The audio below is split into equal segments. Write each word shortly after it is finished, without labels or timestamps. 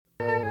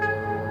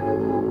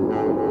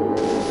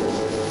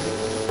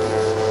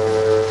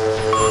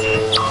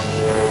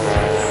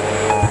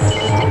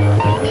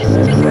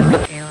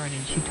Aaron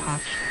and she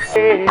talks.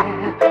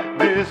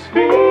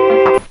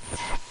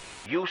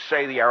 You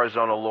say the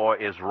Arizona law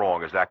is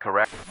wrong, is that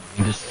correct?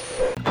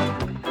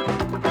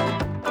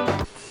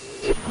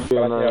 Y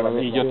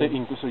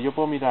incluso yo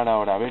puedo mirar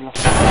ahora, a ver.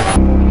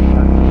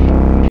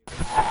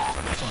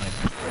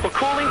 We're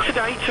calling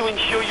today to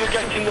ensure you're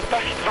getting the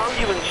best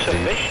value and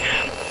service.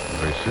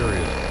 Very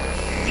serious.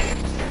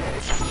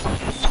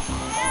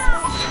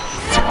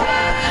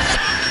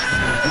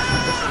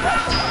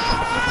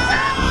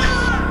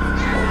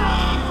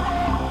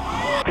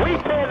 We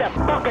pay the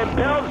fucking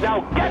bills,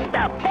 now get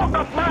the fuck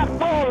off my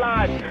phone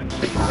line!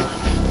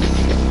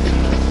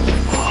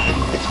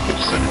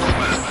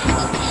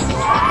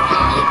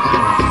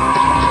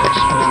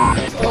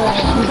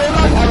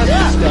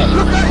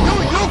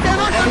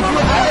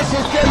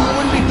 You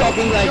wouldn't be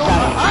talking like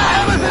that.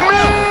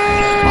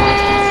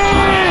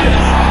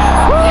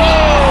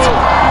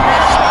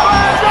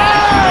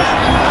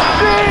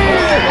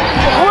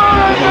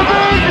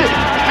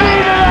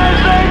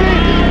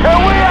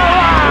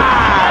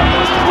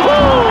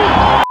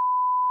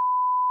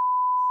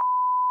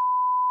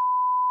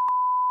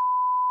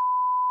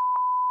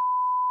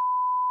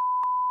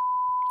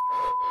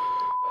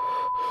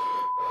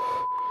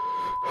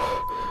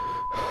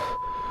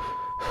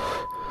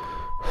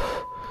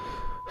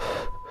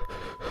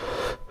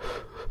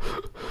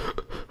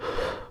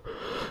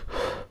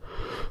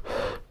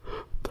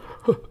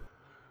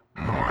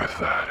 With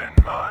that in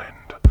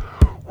mind,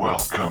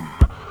 welcome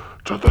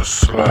to the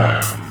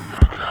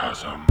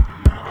Slamcasm.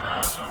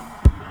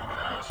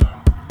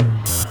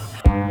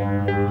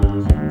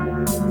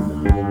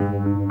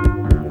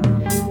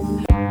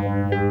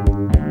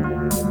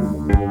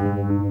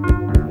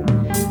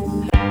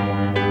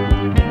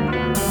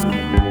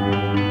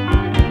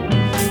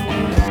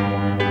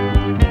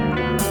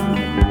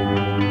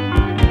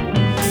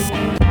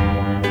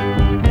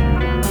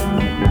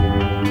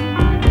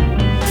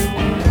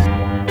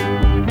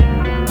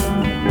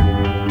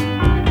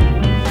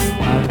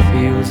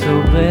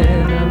 So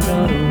bad I've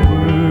got a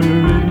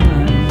worried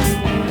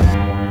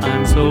mind.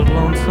 I'm so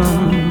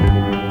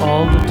lonesome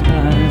all the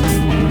time.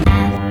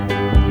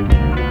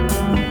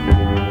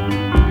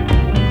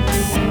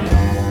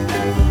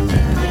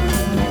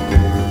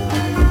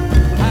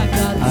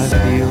 I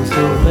feel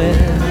so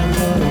bad I've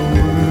got a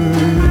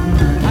worried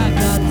mind.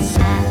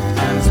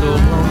 I'm so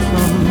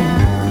lonesome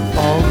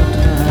all the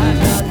time.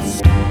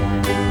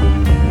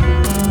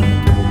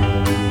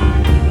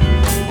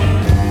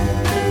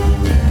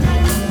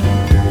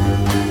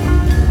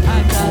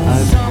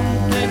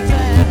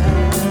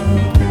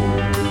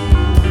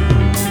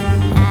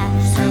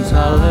 I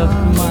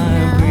left my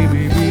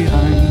baby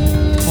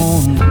behind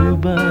on Blue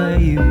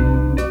Bayou.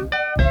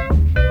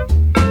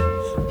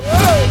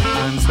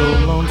 I'm so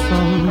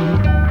lonesome.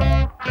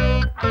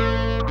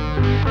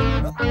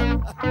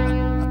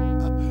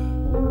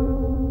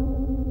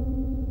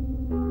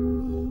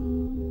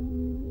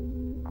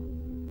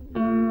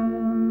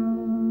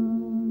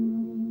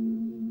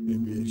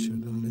 Maybe I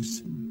should have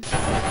listened.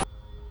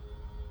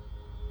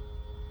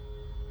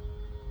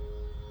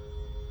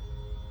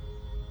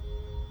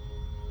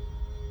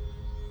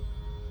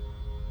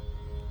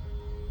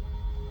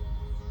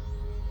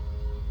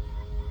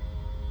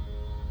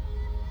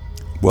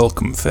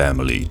 Welcome,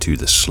 family, to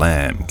the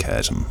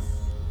Slamcasm.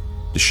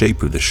 The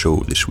shape of the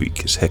show this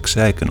week is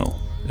hexagonal,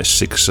 a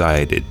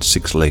six-sided,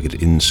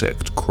 six-legged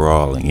insect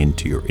crawling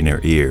into your inner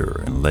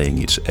ear and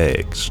laying its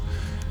eggs,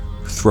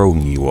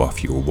 throwing you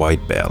off your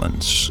white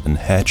balance and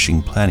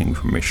hatching planning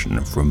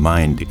permission for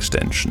mind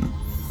extension.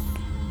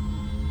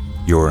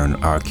 You're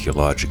an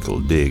archaeological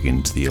dig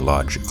into the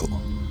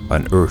illogical,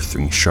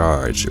 unearthing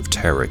shards of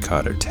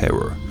terracotta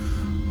terror,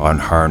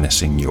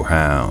 unharnessing your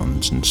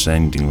hounds and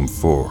sending them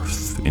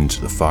forth into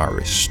the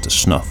forest to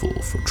snuffle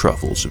for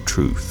truffles of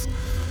truth.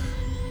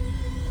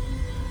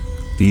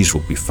 These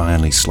will be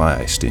finely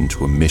sliced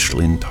into a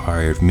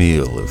Michelin-tired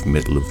meal of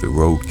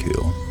middle-of-the-road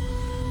kill.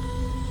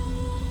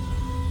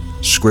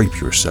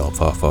 Scrape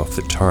yourself off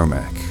the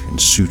tarmac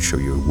and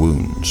suture your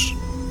wounds.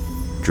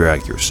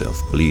 Drag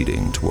yourself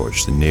bleeding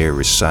towards the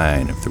nearest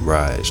sign of the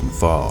rise and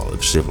fall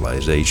of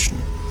civilization.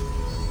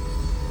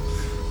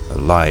 A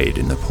light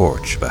in the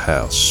porch of a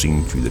house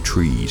seen through the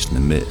trees in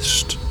the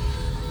mist.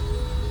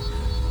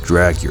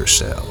 Drag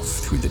yourself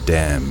through the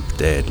damp,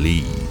 dead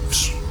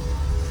leaves.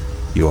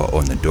 You are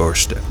on the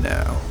doorstep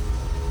now,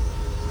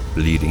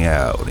 bleeding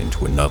out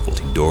into a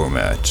novelty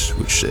doormat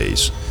which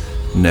says,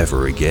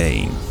 "Never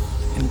again,"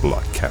 in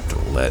block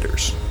capital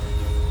letters.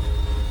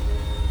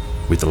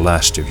 With the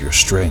last of your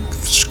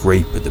strength,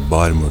 scrape at the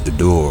bottom of the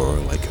door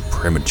like a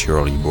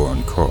prematurely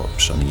born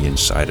corpse on the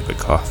inside of a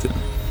coffin.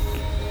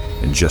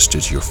 And just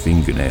as your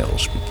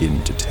fingernails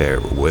begin to tear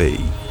away,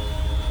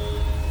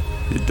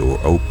 the door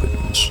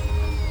opens,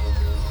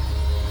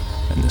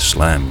 and the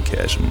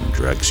Slamcasm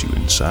drags you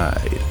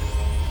inside.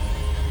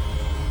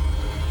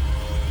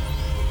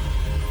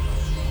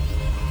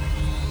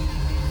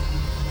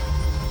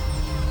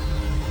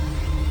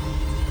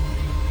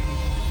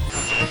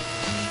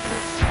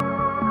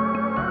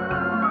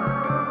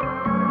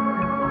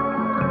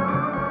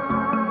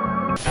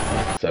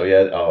 So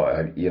yeah,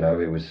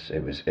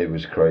 it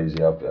was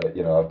crazy. I've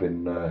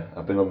been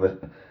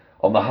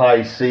on the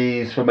high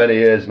seas for many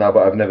years now,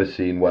 but I've never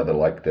seen weather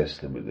like this.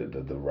 The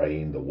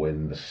rain, the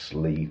wind, the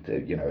sleet.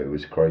 It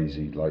was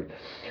crazy. Like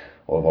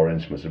all of our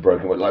instruments were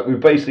broken. Like we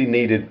basically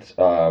needed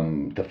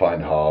to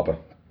find harbour,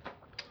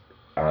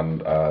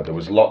 and there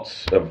was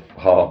lots of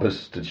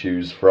harbours to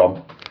choose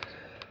from.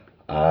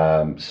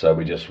 So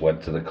we just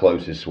went to the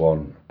closest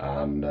one,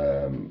 and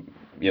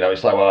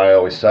it's like what I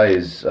always say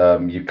is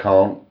you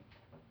can't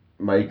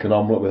make an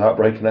omelette without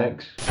breaking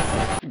eggs.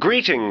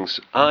 Greetings,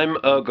 I'm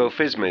Ergo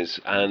Fizmiz,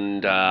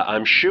 and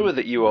I'm sure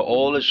that you are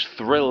all as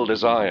thrilled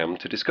as I am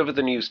to discover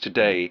the news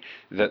today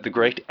that the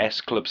great S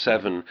Club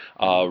 7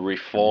 are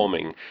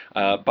reforming.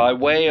 By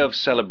way of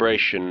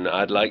celebration,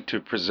 I'd like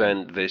to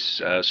present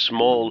this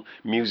small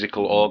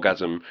musical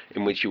orgasm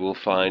in which you will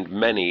find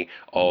many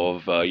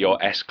of your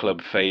S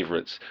Club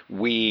favourites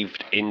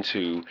weaved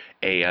into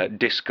a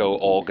disco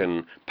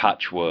organ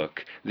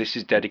patchwork. This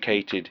is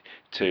dedicated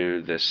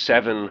to the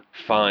 7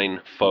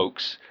 fine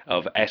folks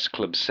of S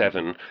Club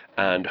 7,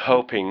 and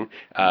hoping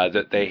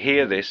that they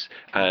hear this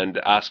and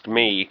ask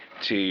me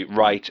to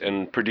write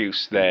and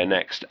produce their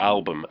next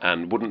album.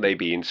 And wouldn't they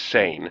be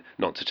insane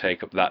not to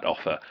take up that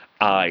offer?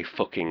 I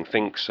fucking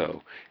think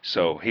so.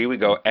 So here we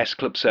go, S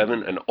Club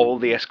 7 and all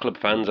the S Club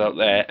fans out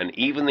there, and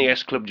even the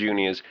S Club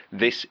juniors,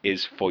 this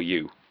is for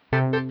you.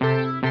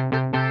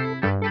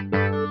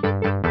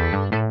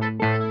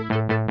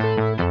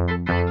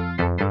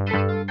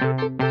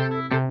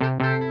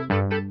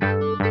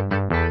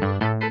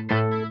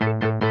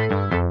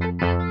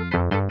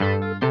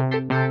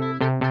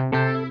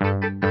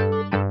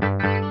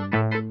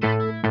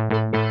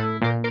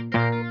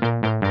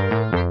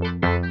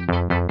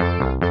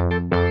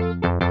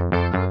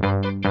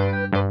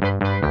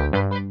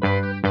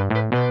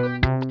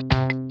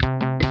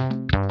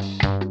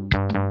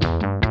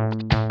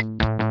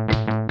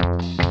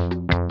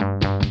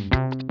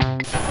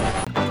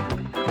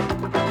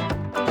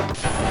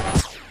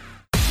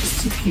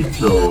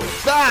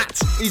 That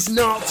is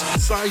not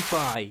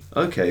sci-fi.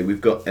 Okay,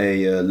 we've got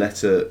a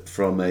letter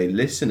from a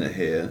listener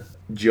here,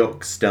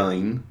 Jock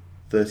Stein,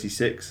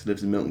 36,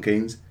 lives in Milton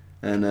Keynes,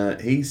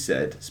 and he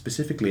said,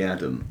 specifically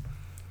Adam,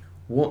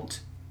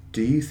 what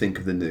do you think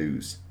of the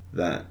news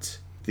that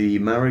the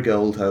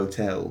Marigold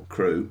Hotel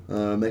crew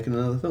are making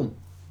another film?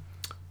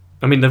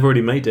 I mean, they've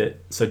already made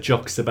it, so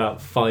Jock's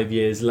about 5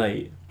 years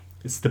late.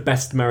 It's the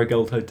best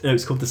Marigold Hotel. No,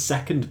 it's called the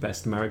second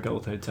best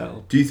Marigold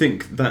Hotel. Do you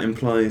think that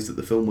implies that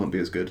the film won't be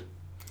as good?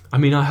 I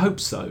mean, I hope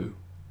so.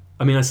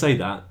 I mean, I say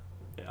that.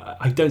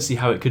 I don't see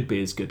how it could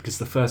be as good, because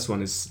the first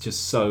one is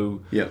just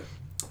so... Yeah.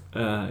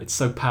 It's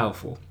so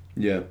powerful.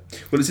 Yeah.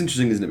 Well, it's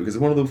interesting, isn't it? Because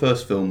it's one of the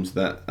first films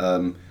that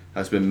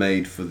has been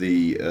made for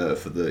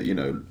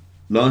the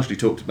largely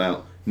talked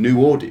about new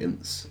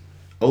audience,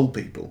 old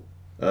people.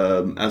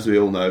 As we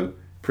all know,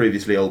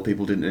 previously old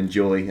people didn't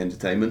enjoy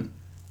entertainment.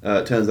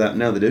 Turns out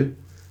now they do.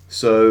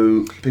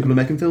 So people are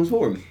making films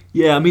for them.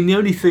 Yeah, I mean, the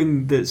only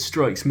thing that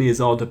strikes me as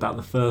odd about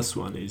the first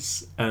one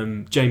is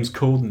James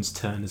Corden's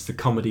turn as the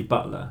comedy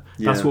butler.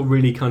 Yeah. That's what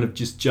really kind of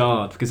just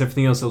jarred, because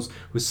everything else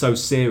was so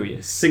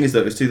serious. Thing is,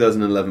 though, it was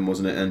 2011,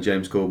 wasn't it? And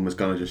James Corden was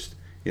kind of just,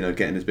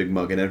 getting his big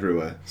mug in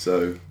everywhere.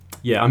 So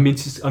yeah, I mean,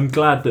 I'm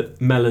glad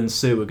that Mel and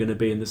Sue are going to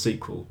be in the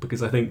sequel,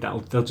 because I think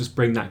they'll just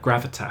bring that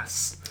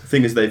gravitas.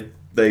 Thing is,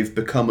 they've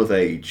become of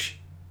age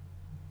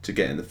to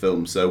get in the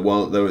film. So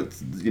while they were,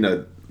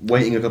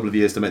 waiting a couple of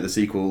years to make the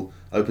sequel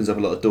opens up a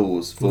lot of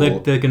doors for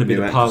they're going to be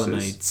the actresses.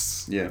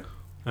 parlourmaids. Yeah.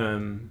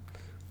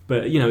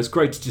 But it's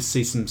great to just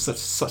see some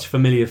such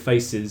familiar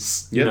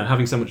faces.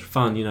 Having so much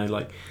fun.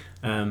 Like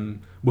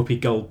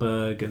Whoopi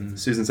Goldberg and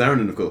Susan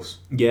Sarandon, of course.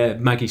 Yeah,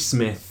 Maggie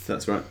Smith.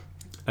 That's right.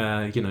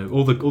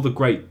 All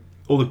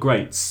the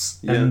greats,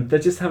 and they're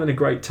just having a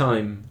great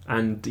time,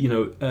 and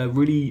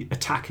really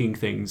attacking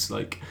things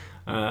like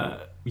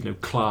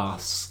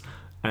class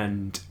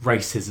and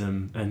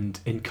racism and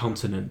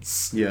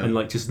incontinence, and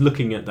like just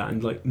looking at that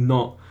and like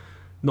not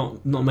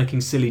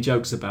making silly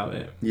jokes about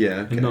it.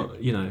 Yeah, okay.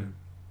 And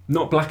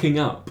not blacking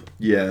up.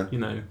 Yeah,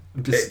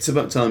 it's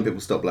about time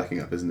people stop blacking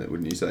up, isn't it?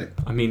 Wouldn't you say?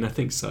 I mean, I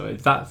think so.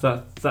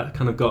 That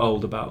kind of got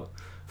old about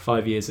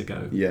 5 years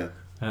ago. Yeah.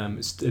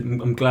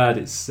 I'm glad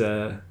it's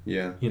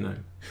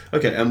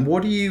Okay, and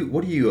what's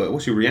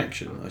your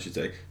reaction, I should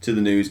say, to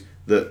the news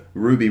that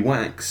Ruby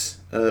Wax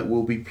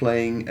will be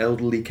playing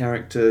elderly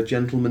character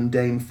Gentleman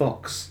Dame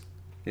Fox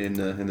in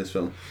this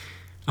film?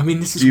 I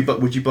mean, this is.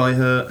 Would you buy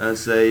her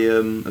as a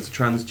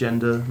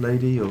transgender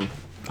lady, or?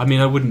 I mean,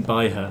 I wouldn't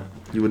buy her.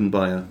 You wouldn't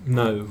buy her?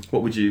 No.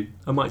 What would you?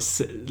 I might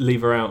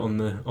leave her out on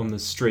the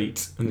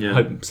street and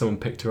hope someone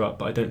picked her up,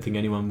 but I don't think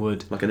anyone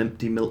would. Like an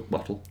empty milk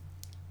bottle.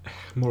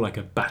 More like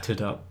a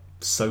battered up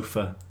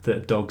sofa that a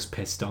dog's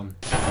pissed on.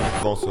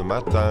 Avant ce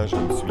matin, je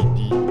me suis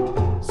dit,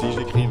 si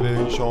j'écrivais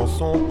une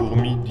chanson pour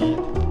midi.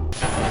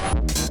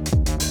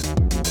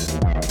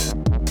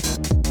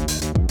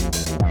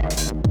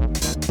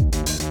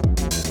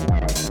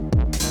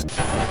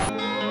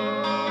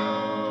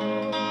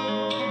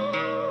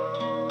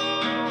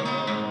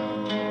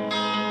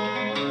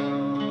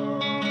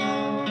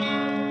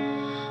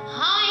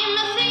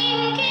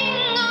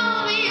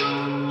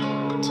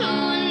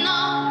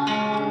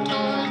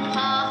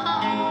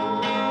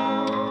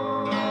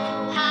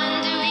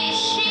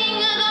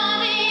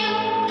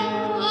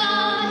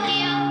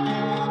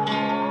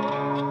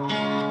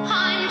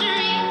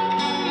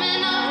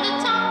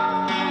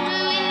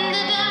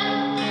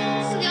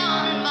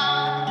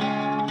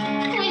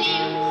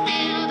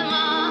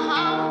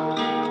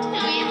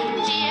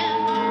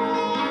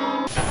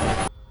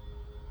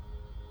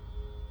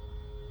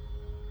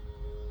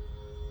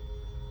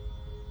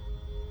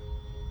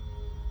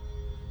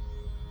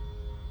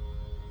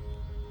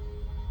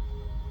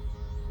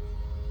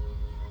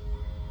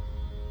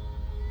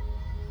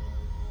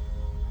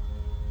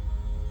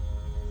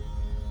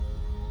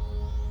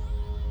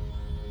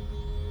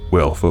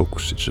 Well,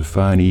 folks, it's a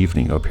fine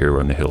evening up here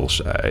on the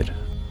hillside.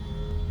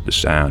 The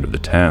sound of the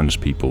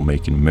townspeople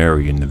making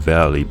merry in the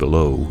valley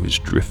below is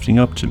drifting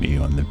up to me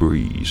on the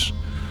breeze.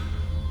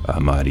 I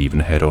might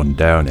even head on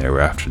down there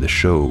after the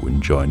show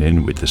and join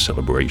in with the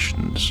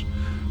celebrations.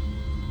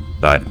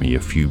 Light me a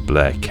few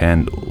black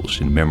candles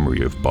in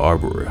memory of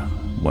Barbara,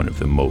 one of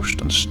the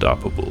most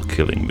unstoppable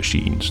killing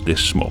machines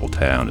this small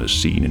town has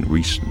seen in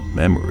recent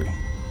memory.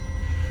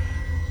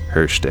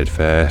 Her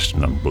steadfast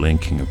and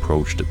unblinking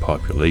approach to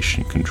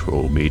population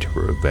control made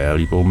her a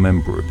valuable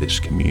member of this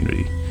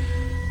community,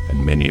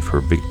 and many of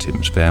her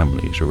victims'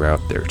 families are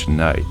out there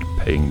tonight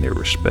paying their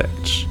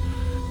respects.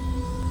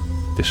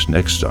 This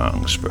next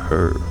song's for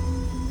her.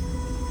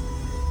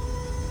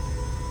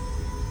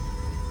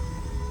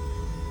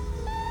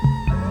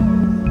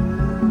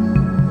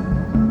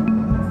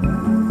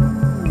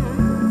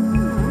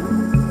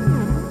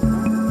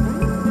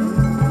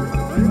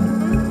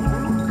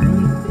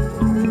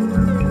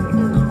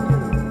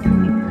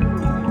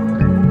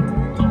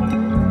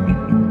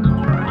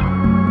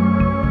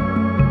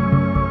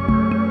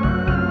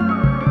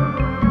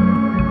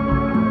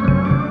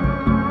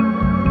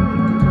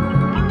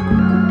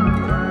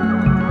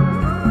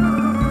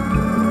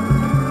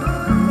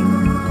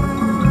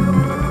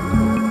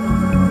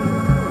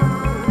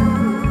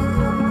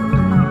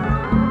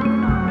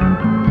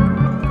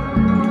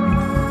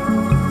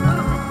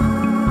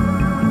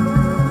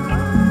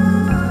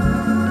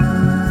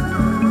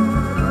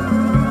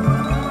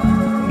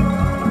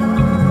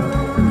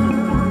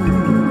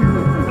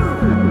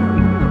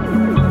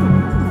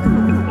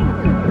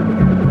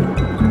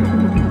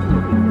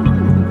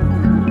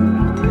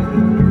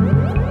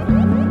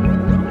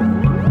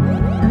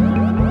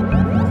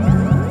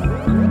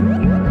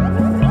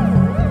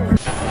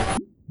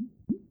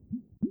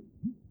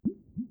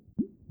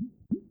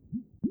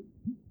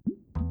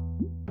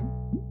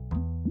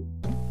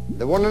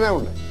 The one and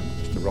only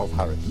Mr. Rolf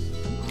Harris.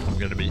 I'm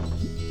going to be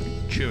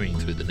chewing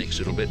through the next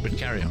little bit, but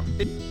carry on.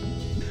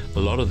 A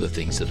lot of the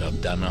things that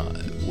I've done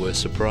were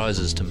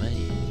surprises to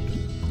me.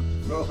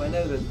 Rolf, I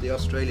know that the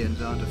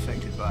Australians aren't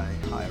affected by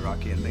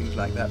hierarchy and things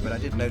like that, but I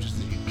did notice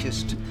that you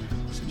kissed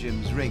Sir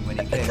Jim's ring when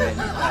he came in.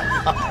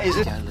 Is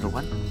it? Go, little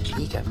one. Here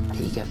you go.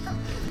 Here you go.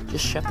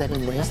 Just shove that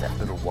in there. That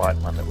little white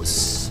one that was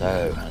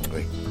so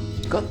hungry.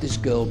 Got this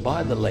girl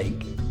by the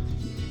leg.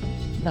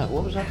 No,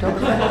 what was I talking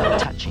about?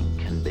 Touching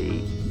can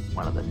be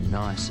one of the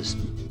nicest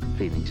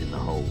feelings in the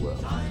whole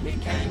world.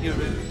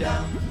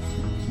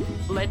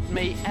 Let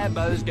me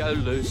abos go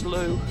loose,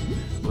 Lou.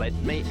 Let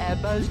me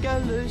abos go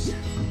loose.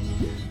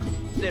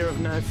 They're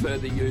of no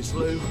further use,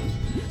 Lou.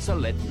 So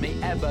let me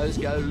abos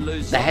go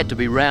loose. They had to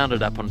be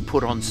rounded up and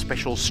put on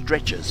special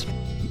stretchers.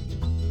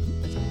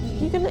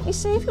 You can let me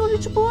see if you're a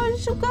little boy or a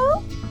little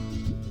girl?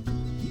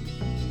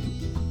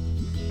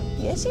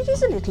 Yes, it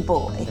is a little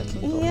boy.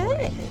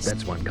 Yes.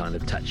 That's one kind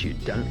of touch you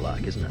don't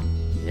like, isn't it?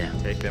 Yeah.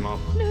 Take them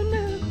off. No,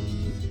 no.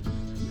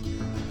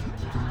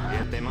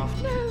 Get them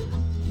off. No.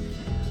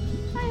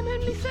 I am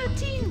only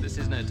 13. This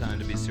is no time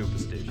to be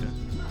superstitious.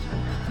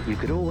 You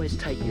could always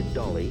take your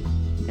dolly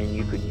and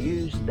you could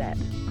use that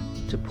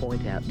to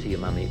point out to your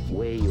mummy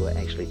where you were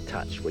actually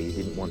touched, where you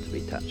didn't want to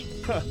be touched.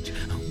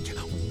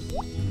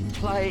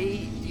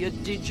 Play your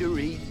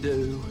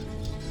didgeridoo,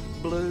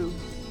 Blue.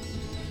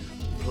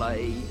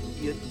 Play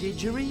your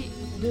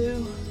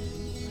didgeridoo.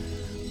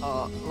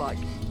 Like,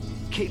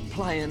 keep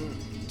playing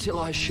till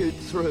I shoot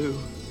through,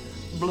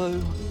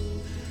 Blue.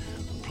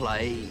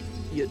 Play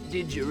your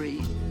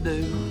didgeridoo.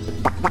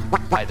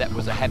 Hey, that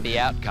was a happy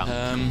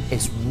outcome.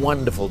 It's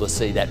wonderful to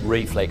see that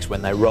reflex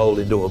when they roll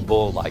into a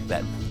ball like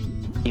that.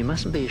 You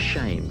mustn't be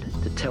ashamed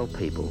to tell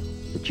people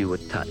that you were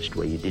touched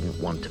where you didn't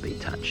want to be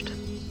touched.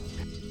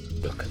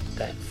 Look at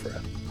that for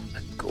a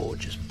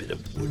gorgeous bit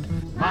of wood.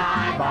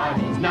 My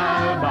body's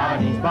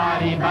nobody's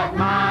body but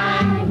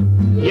mine.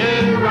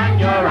 You run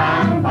your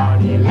own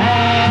body,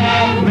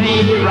 let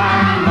me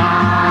run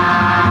mine.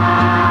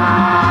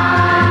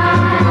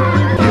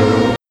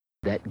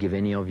 That give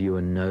any of you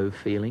a no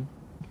feeling?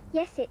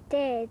 Yes, it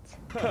did.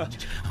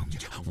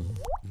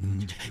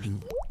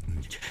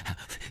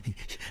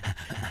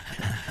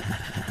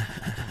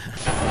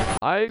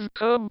 I've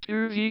come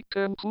to the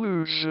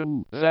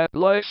conclusion that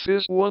life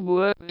is one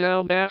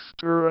letdown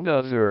after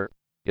another.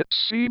 It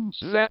seems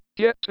that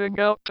getting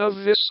out of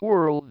this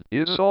world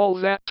is all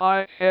that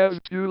I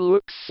have to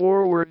look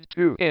forward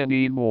to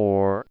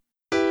anymore.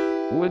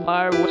 When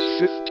I was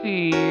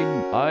 15,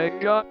 I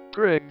got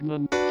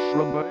pregnant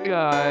from a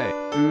guy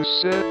who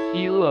said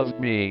he loved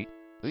me.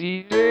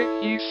 The day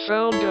he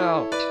found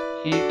out,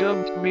 he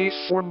dumped me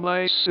for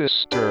my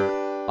sister.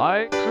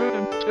 I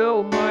couldn't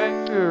tell my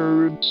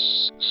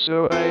parents,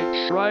 so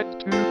I tried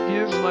to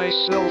give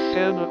myself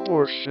an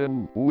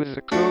abortion with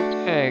a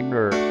coat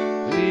hanger.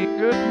 The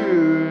good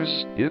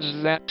news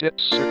is that it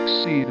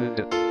succeeded.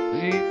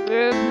 The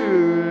bad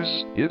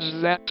news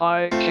is that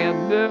I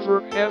can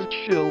never have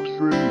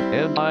children,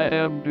 and I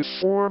am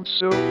deformed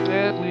so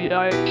badly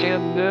I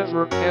can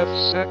never have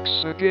sex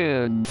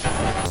again.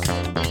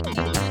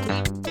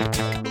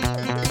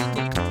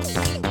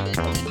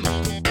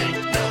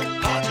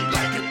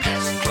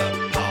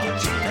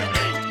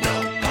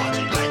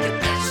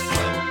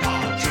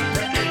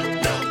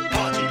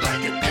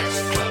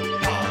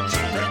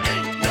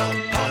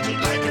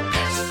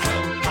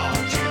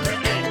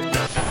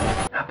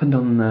 happened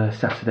on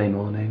Saturday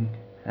morning,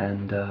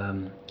 and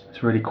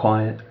it's really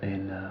quiet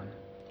in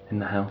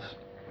the house.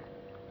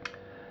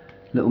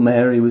 Little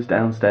Mary was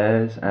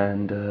downstairs,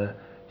 and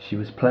she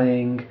was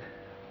playing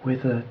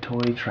with a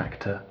toy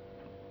tractor,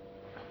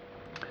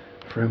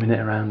 throwing it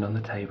around on the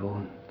table.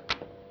 And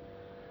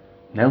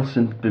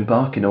Nelson had been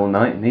barking all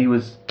night, and he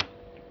was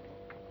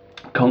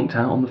conked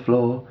out on the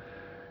floor,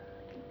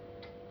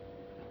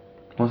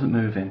 wasn't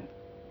moving.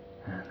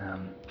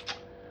 And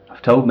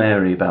I've told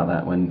Mary about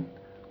that when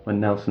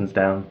Nelson's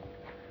down,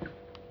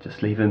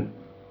 just leave him,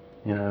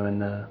 you know.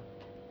 And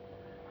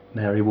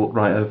Mary walked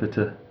right over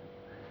to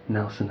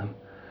Nelson and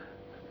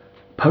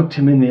poked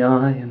him in the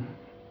eye, and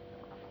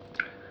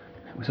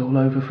it was all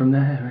over from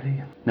there,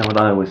 really. Now,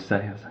 what I always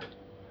say is,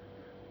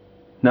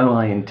 no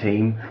I in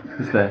team,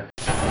 is there?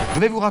 Je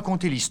vais vous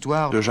raconter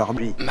l'histoire de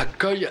Jarby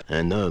McCoy,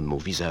 un homme au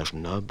visage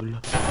noble.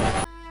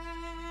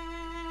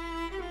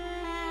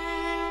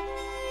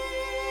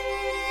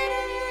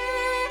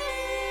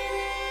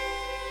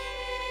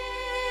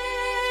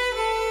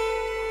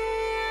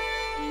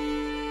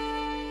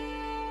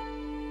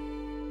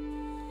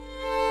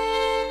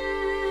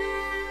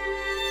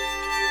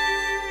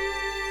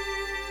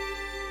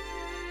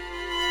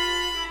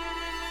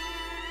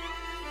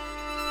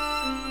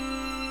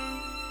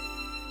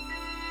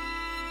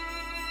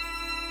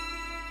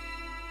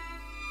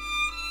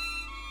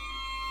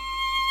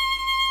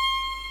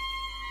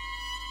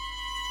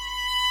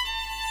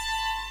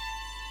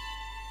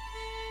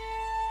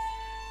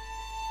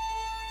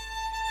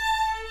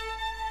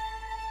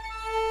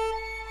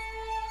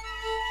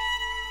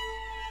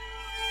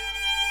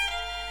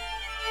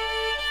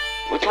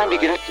 What time do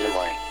you get up in the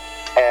morning?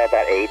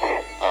 About 8.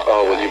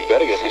 Oh, well, you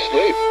better get some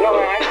sleep. No,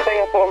 I stay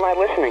up all night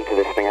listening to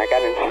this thing. I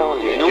got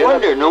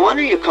insomnia. No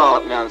wonder you call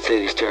up now and say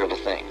these terrible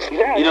things.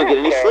 Yeah, you don't get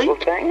any terrible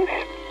sleep? Things.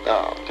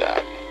 Oh,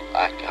 God.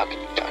 How can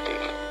you talk to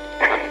you?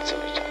 How can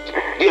somebody talk to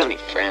you? Do you have any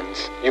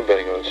friends? You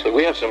better go to sleep.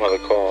 We have some other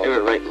calls. You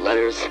ever write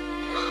letters?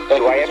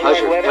 Do I ever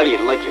write letters? How do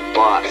you like your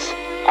boss?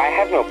 I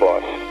have no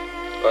boss.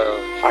 Well,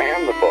 I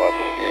am the boss.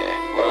 yeah.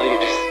 Well,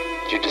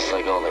 you're just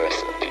like all the rest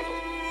of the people.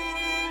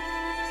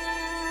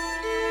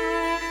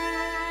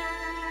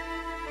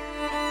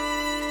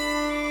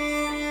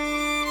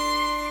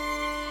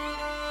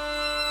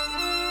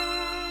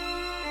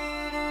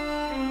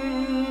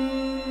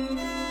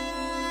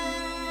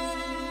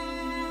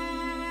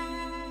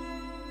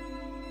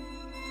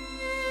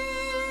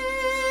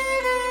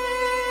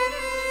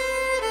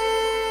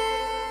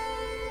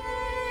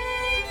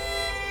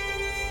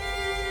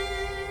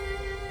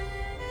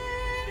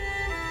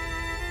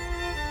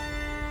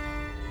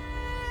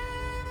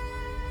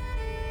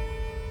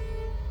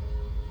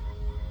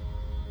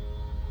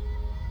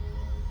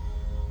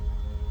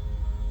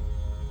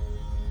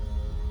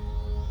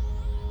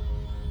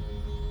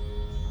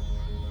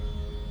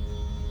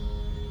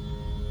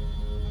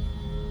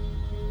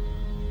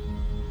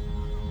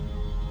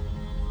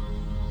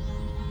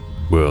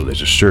 Well,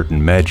 there's a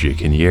certain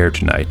magic in the air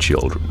tonight,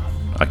 children.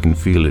 I can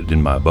feel it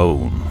in my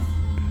bone.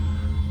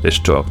 There's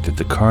talk that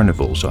the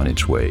carnival's on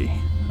its way,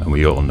 and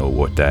we all know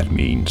what that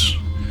means.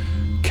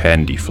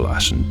 Candy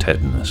floss and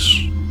tetanus,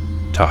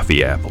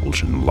 toffee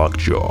apples and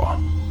lockjaw.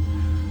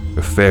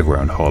 The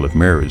fairground Hall of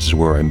Mirrors is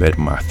where I met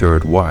my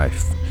third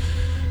wife.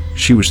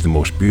 She was the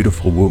most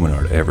beautiful woman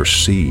I'd ever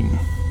seen.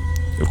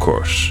 Of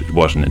course, it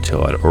wasn't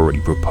until I'd already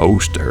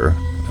proposed to her,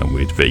 and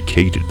we'd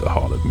vacated the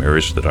Hall of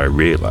Mirrors, that I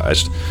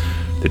realized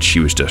that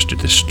she was just a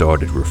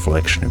distorted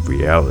reflection of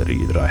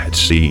reality that I had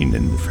seen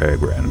in the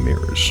fairground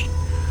mirrors.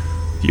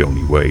 The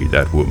only way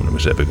that woman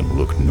was ever going to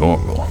look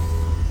normal.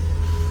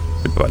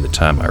 But by the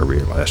time I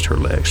realized her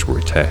legs were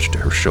attached to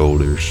her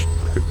shoulders,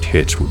 her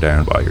tits were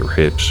down by her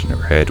hips, and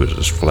her head was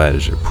as flat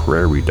as a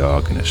prairie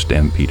dog in a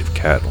stampede of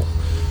cattle,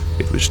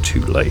 it was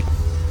too late.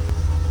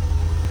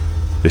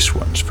 This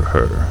one's for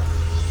her.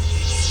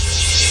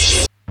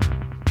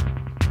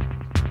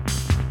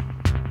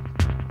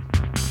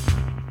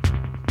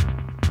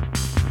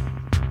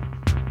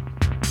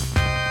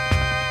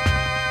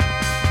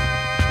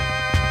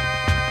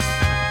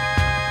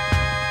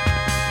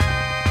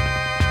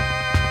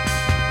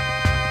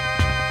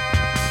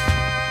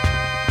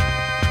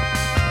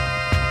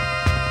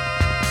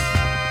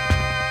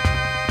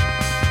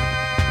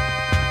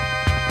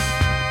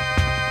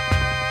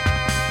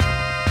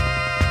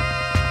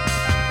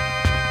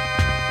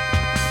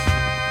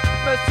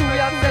 me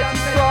souviens de cette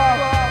histoire,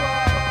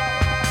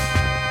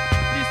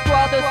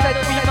 l'histoire de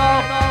cette fille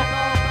morte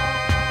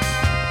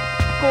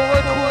qu'on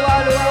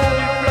retrouvera le long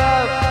du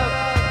fleuve,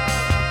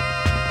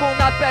 qu'on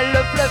appelle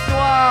le fleuve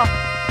noir.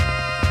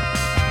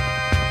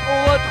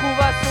 On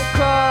retrouva son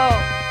corps,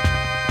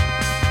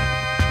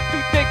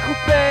 tout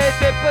découpé,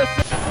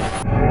 dépecé.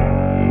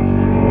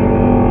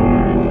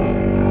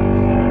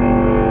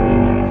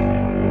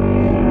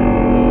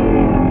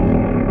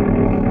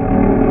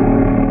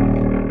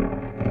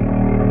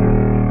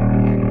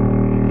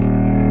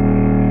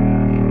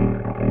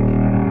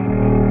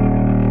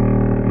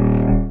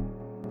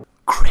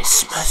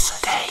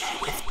 Christmas Day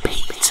with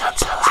Peter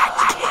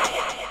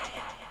Blackhead.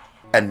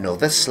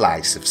 Another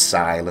slice of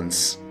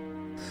silence.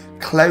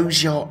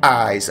 Close your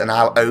eyes and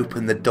I'll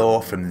open the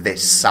door from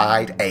this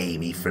side,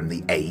 Amy from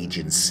the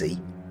agency.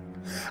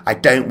 I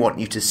don't want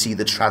you to see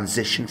the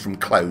transition from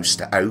closed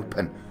to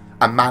open.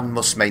 A man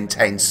must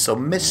maintain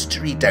some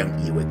mystery, don't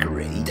you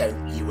agree?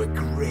 Don't you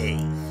agree?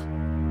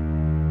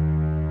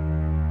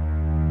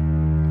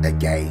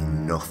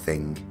 Again,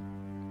 nothing.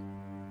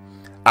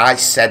 I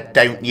said,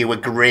 don't you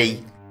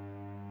agree?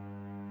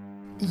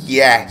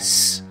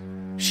 Yes.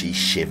 She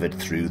shivered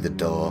through the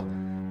door.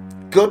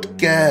 Good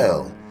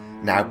girl.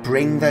 Now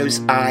bring those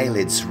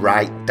eyelids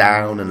right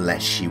down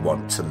unless you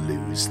want to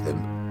lose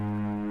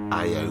them.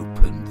 I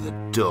opened the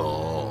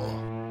door.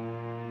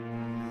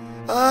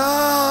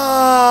 Oh!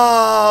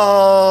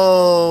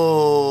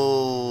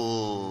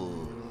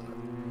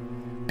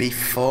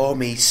 Before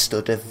me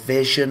stood a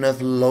vision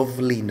of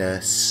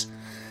loveliness.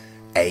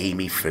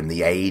 Amy from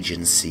the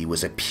agency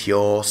was a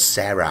pure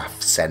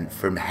seraph sent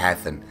from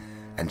heaven,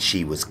 and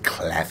she was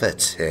clever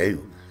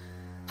too.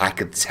 I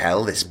could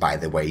tell this by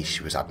the way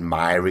she was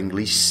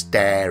admiringly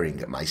staring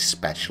at my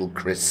special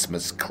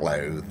Christmas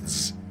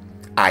clothes.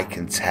 I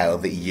can tell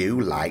that you,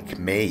 like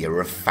me, are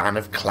a fan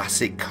of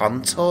classic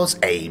contours,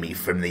 Amy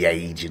from the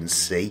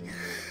agency.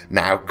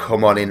 Now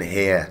come on in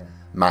here.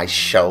 My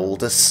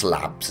shoulder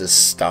slabs are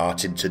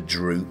starting to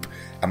droop,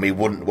 and we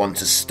wouldn't want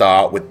to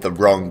start with the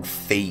wrong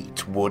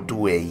feet, would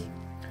we?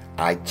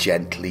 I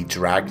gently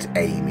dragged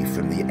Amy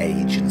from the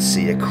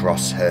agency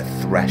across her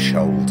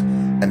threshold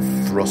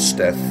and thrust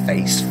her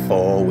face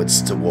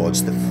forwards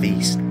towards the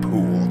feast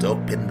pooled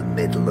up in the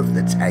middle of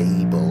the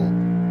table.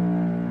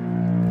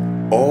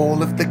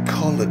 All of the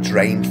colour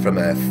drained from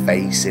her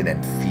face in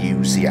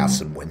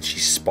enthusiasm when she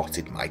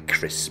spotted my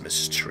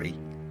Christmas tree.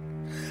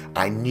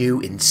 I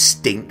knew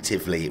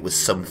instinctively it was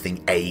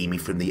something Amy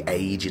from the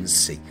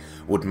agency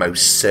would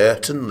most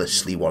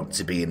certainly want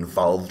to be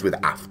involved with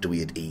after we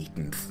had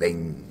eaten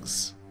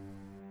things.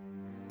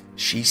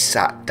 She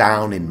sat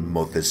down in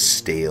Mother's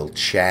steel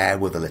chair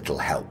with a little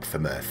help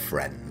from her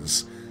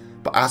friends,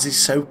 but as is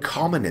so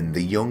common in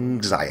the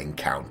youngs I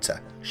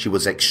encounter, she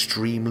was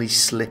extremely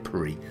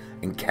slippery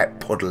and kept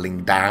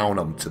puddling down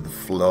onto the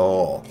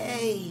floor.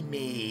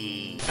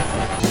 Amy!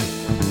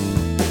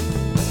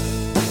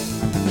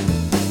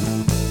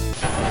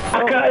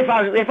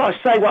 If I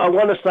say what I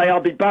want to say,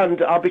 I'll be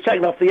banned. I'll be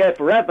taken off the air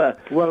forever.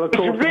 Well, of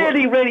course. It's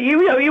really,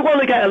 you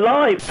want to get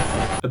alive.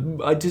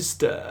 I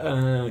just,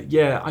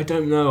 I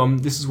don't know.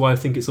 This is why I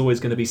think it's always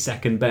going to be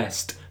second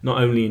best,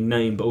 not only in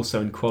name but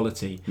also in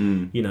quality.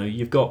 You know,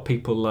 you've got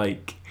people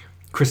like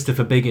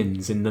Christopher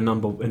Biggins in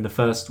the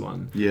first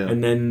one,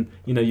 and then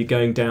you're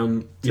going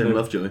down. Tim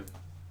Lovejoy.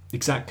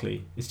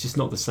 Exactly. It's just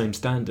not the same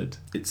standard.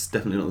 It's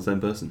definitely not the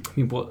same person. I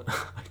mean, what?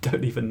 I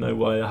don't even know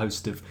why a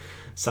host of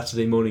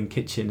Saturday Morning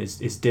Kitchen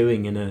is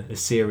doing in a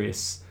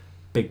serious,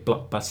 big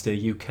blockbuster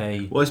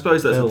UK. Well, I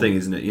suppose that's film. the thing,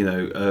 isn't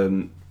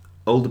it?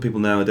 Older people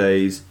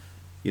nowadays,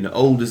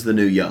 old is the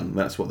new young.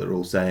 That's what they're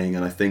all saying,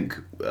 and I think,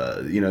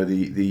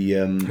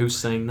 who's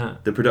saying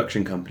that? The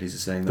production companies are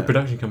saying that. The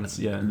production companies,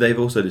 yeah. They've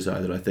also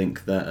decided, I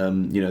think, that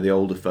the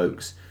older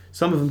folks,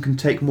 some of them can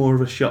take more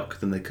of a shock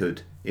than they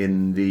could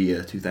in the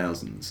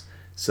 2000s.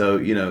 So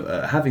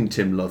having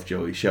Tim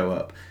Lovejoy show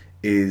up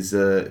is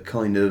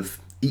kind of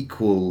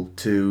equal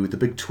to the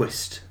big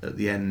twist at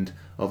the end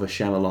of a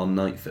Shyamalan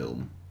night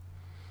film.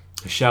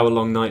 A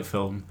Shyamalan night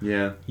film?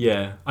 Yeah.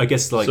 Yeah, I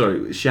guess Sorry,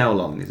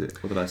 Shyamalan, is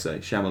it? What did I say?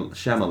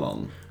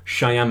 Shyamalan.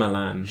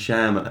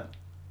 Shyamalan.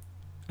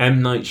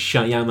 M. Night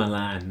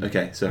Shyamalan.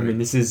 Okay, sorry. I mean,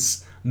 this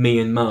is me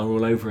and Ma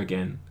all over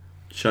again.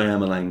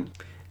 Shyamalan.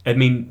 I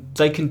mean,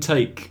 they can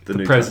take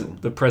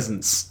the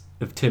presence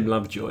of Tim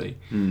Lovejoy,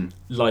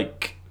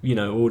 like,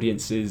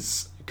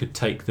 audiences could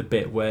take the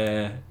bit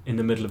where in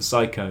the middle of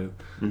Psycho,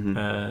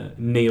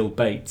 Neil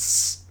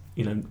Bates,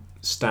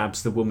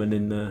 stabs the woman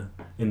in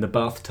the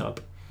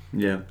bathtub.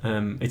 Yeah.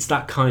 It's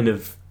that kind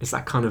of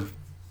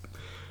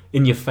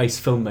in your face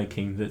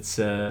filmmaking that's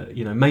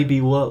maybe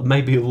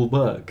it will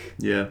work.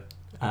 Yeah.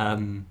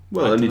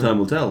 Well, only time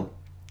will tell,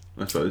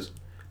 I suppose.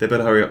 They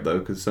better hurry up though,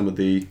 because some of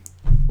the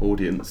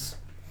audience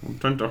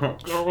trying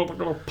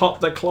to pop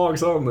their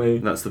clogs, aren't they?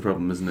 That's the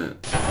problem, isn't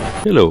it?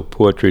 Hello,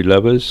 poetry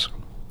lovers.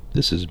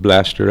 This is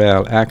Blaster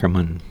Al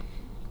Ackerman.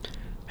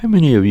 How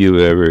many of you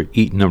have ever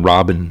eaten a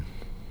robin?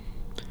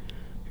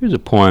 Here's a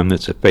poem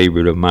that's a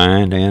favorite of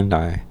mine, and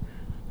I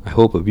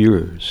hope of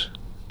yours.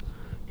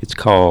 It's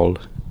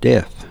called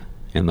Death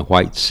in the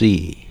White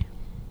Sea.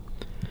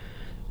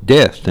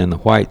 Death in the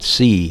White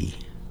Sea,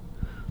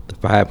 the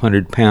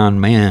 500-pound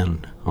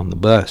man on the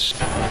bus.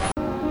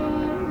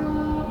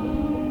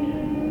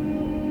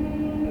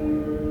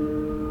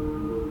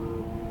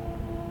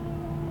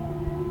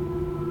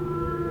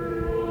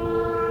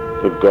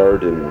 The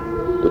garden,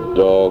 the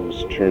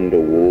dogs turn to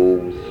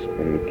wolves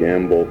and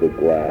gamble the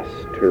glass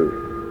turf.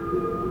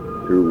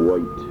 Through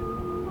white,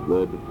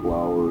 red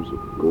flowers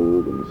of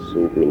gold and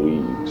silver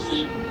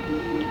leaves.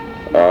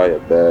 I, a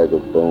bag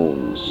of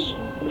bones,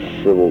 a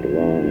shriveled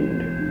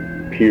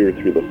rind, peer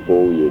through the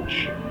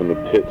foliage from the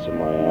pits of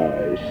my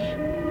eyes.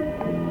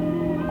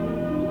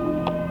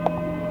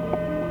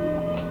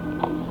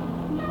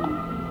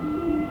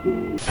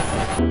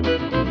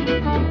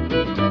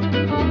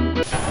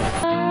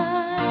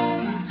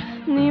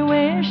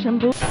 some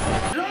boo.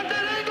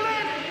 London,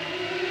 England!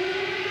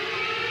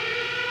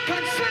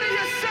 Consider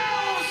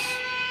yourselves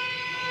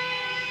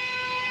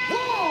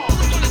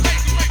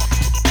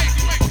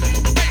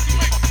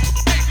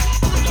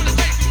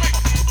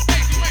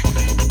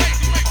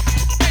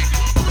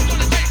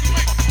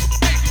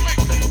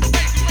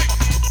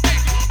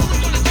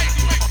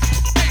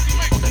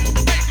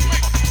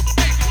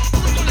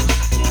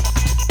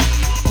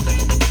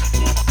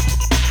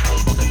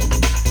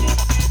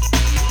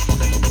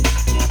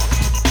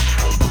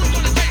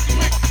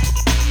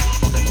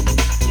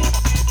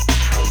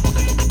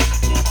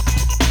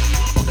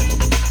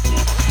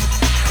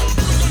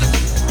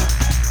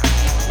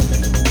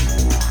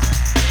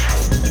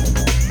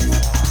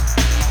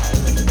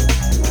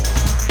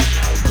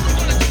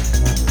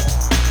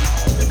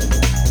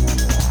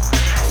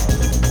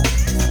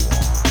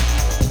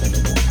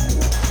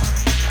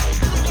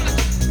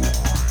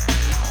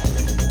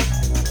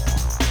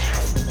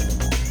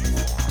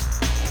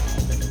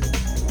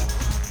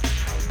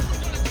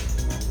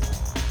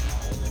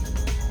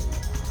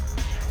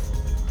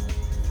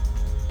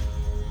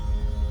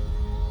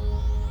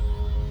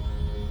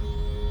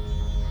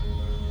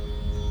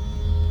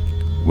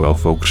Well,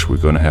 folks, we're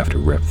gonna have to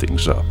wrap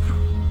things up.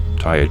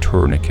 Tie a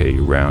tourniquet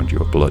around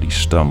your bloody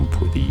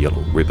stump with a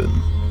yellow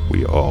ribbon.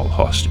 We are all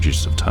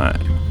hostages of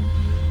time.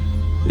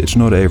 It's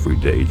not every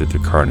day that the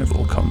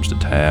carnival comes to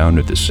town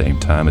at the same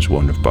time as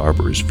one of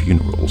Barbara's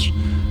funerals,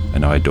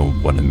 and I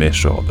don't want to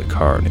miss all the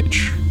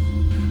carnage.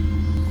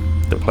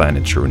 The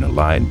planets are in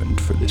alignment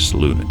for this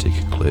lunatic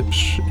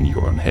eclipse, and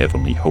your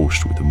unheavenly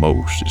host with the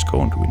most is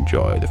going to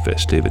enjoy the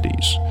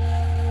festivities.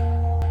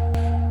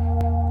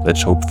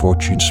 Let's hope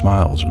fortune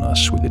smiles on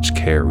us with its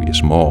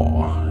carious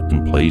maw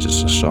and plays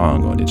us a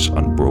song on its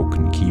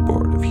unbroken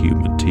keyboard of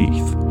human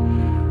teeth.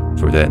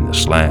 For then the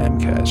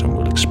slam chasm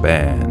will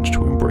expand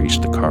to embrace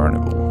the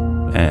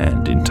carnival,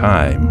 and in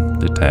time,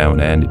 the town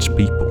and its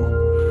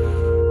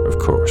people. Of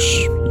course,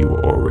 you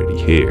are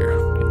already here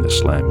in the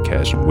slam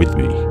chasm with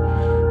me,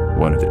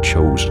 one of the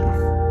chosen.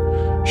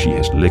 She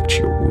has licked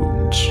your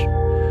wounds.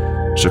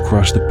 So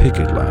cross the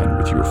picket line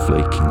with your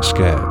flaking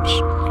scabs.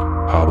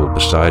 Hobble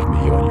beside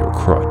me on your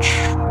crutch,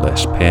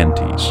 less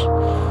panties.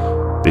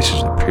 This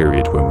is the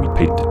period when we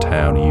paint the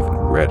town even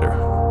redder.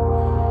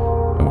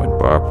 And when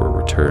Barbara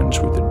returns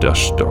with the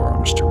dust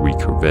storms to wreak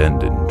her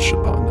vengeance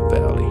upon the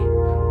valley,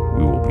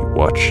 we will be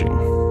watching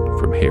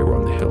from here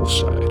on the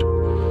hillside,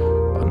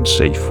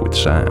 unsafe with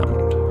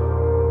sound,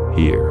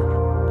 here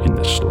in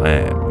the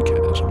slam